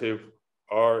narrative,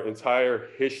 our entire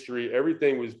history,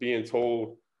 everything was being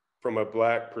told from a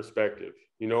Black perspective.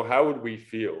 You know, how would we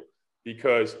feel?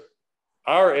 Because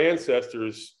our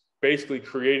ancestors basically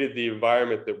created the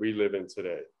environment that we live in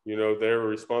today. You know, they were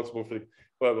responsible for,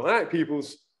 but Black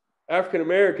people's, African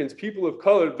Americans, people of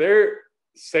color, they're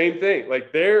same thing.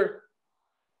 Like their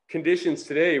conditions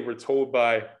today were told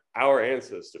by our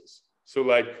ancestors. So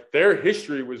like their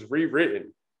history was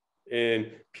rewritten and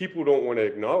people don't want to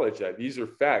acknowledge that. These are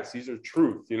facts, these are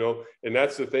truth, you know? And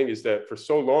that's the thing, is that for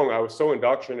so long, I was so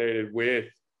indoctrinated with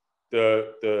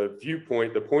the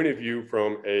viewpoint, the point of view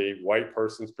from a white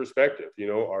person's perspective, you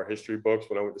know, our history books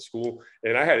when I went to school.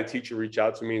 And I had a teacher reach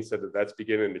out to me and said that that's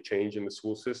beginning to change in the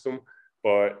school system,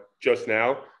 but just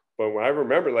now. But when I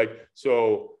remember, like,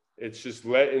 so it's just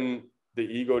letting the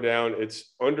ego down.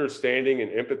 It's understanding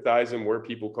and empathizing where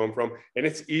people come from. And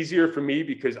it's easier for me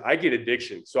because I get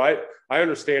addiction. So I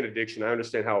understand addiction. I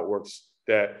understand how it works,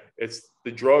 that it's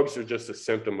the drugs are just a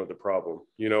symptom of the problem.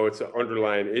 You know, it's an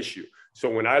underlying issue. So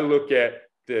when I look at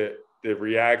the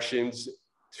reactions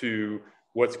to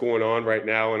what's going on right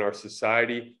now in our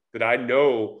society, that I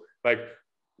know, like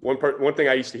one thing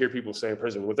I used to hear people say in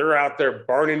prison, well, they're out there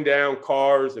burning down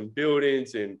cars and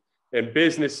buildings and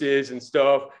businesses and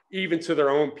stuff, even to their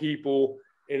own people.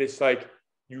 And it's like,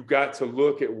 you got to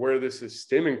look at where this is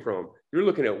stemming from. You're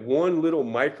looking at one little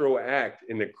micro act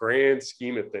in the grand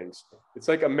scheme of things. It's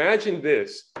like, imagine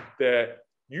this, that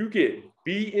you get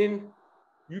beaten,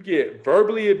 you get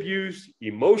verbally abused,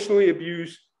 emotionally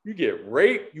abused, you get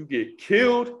raped, you get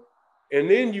killed, and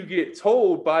then you get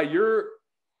told by your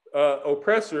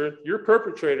oppressor, your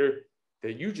perpetrator,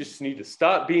 that you just need to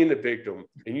stop being the victim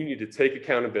and you need to take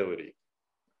accountability,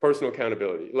 personal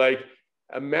accountability. Like,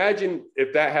 imagine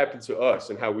if that happened to us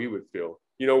and how we would feel.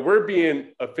 You know, we're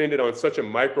being offended on such a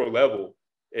micro level,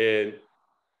 and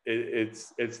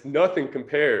it's nothing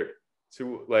compared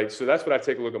to, like, so that's what I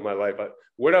take a look at my life.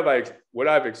 What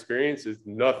I've experienced is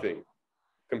nothing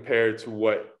compared to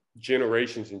what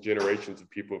generations and generations of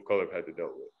people of color have had to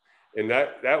deal with. And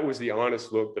that was the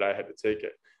honest look that I had to take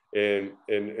it. And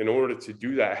in order to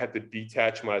do that, I had to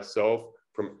detach myself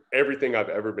from everything I've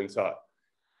ever been taught,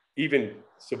 even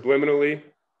subliminally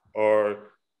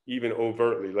or even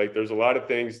overtly. Like, there's a lot of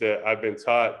things that I've been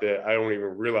taught that I don't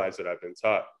even realize that I've been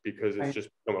taught, because it's just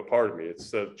become a part of me.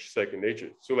 It's such second nature.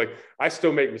 So, like, I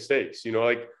still make mistakes, you know,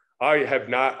 like, I have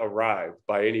not arrived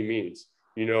by any means,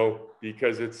 you know,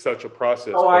 because it's such a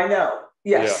process. Oh, I know.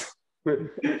 Yes. Yeah.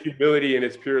 Humility in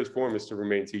its purest form is to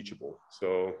remain teachable.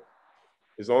 So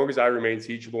as long as I remain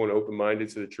teachable and open-minded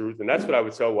to the truth, and that's what I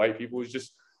would tell white people, is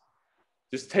just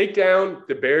take down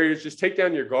the barriers, just take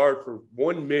down your guard for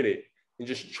 1 minute and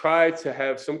just try to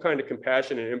have some kind of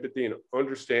compassion and empathy and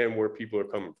understand where people are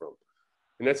coming from.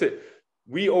 And that's it.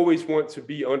 We always want to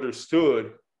be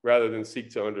understood rather than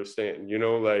seek to understand, you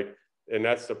know, like, and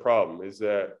that's the problem, is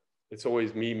that it's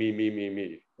always me,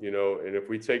 you know. And if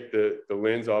we take the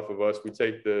lens off of us, we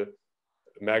take the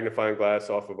magnifying glass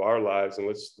off of our lives, and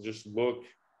let's just look,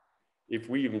 if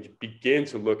we even begin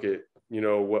to look at, you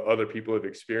know, what other people have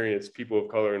experienced, people of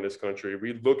color in this country,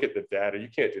 we look at the data, you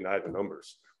can't deny the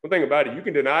numbers. One thing about it, you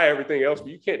can deny everything else,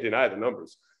 but you can't deny the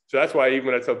numbers. So that's why even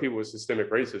when I tell people it's systemic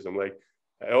racism, like,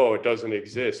 oh, it doesn't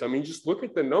exist. I mean, just look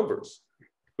at the numbers.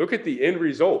 Look at the end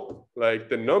result. Like,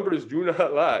 the numbers do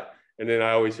not lie. And then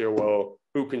I always hear, well,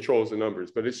 who controls the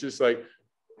numbers? But it's just like,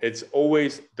 it's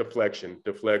always deflection.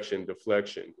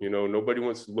 You know, nobody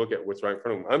wants to look at what's right in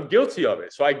front of them. I'm guilty of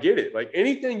it, so I get it. Like,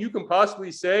 anything you can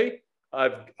possibly say,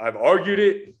 I've argued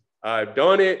it, I've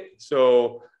done it.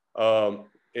 So,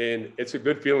 and it's a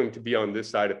good feeling to be on this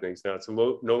side of things now.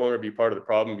 To no longer be part of the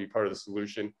problem, be part of the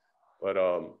solution. But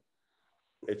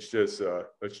it's just,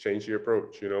 let's change the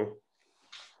approach, you know?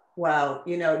 Well,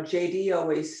 you know, JD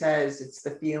always says it's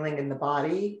the feeling in the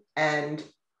body. And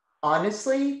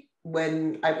honestly,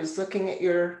 when I was looking at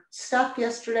your stuff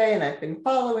yesterday and I've been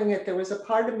following it, there was a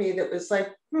part of me that was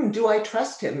like, do I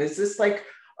trust him? Is this like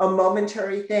a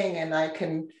momentary thing? And I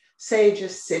can say,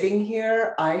 just sitting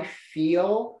here, I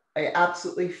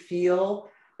absolutely feel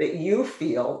that you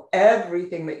feel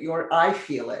everything that I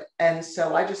feel it. And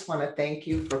so I just want to thank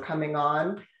you for coming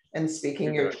on and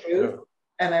speaking your truth. Yeah.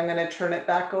 And I'm going to turn it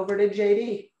back over to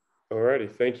JD. All righty.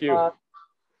 Thank you.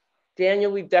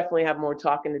 Daniel, we definitely have more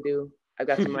talking to do. I've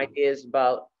got some ideas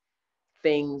about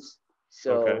things.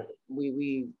 So okay.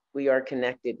 we are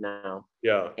connected now.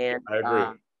 Yeah, and I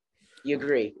agree. You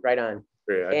agree, right on.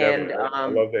 I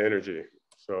love the energy.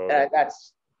 So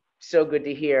that's so good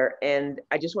to hear. And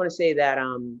I just want to say that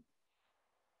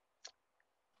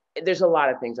there's a lot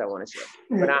of things I want to say,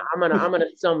 but I'm gonna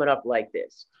sum it up like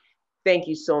this. Thank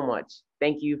you so much.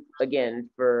 Thank you again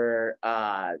for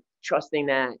trusting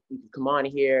that you could come on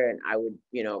here and I would,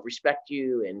 you know, respect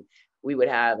you and we would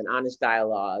have an honest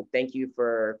dialogue. Thank you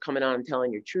for coming on and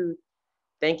telling your truth.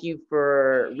 Thank you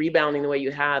for rebounding the way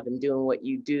you have and doing what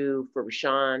you do for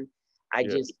Rashawn. I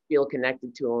just feel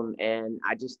connected to him, and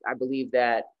I believe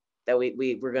that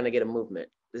we're gonna get a movement.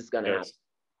 This is gonna happen.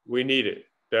 We need it,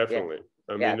 definitely.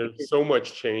 Yeah. I mean, there's so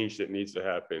much change that needs to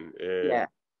happen, and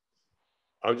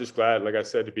I'm just glad, like I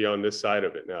said, to be on this side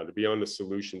of it now, to be on the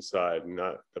solution side,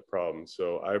 not the problem.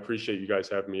 So I appreciate you guys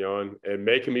having me on and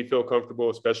making me feel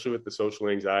comfortable, especially with the social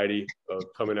anxiety of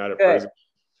coming out of prison.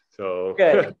 So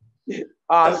good.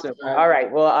 Awesome. All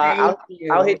right. Well,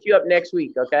 I'll hit you up next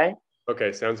week. Okay.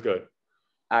 Okay. Sounds good.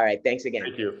 All right. Thanks again.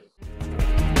 Thank you.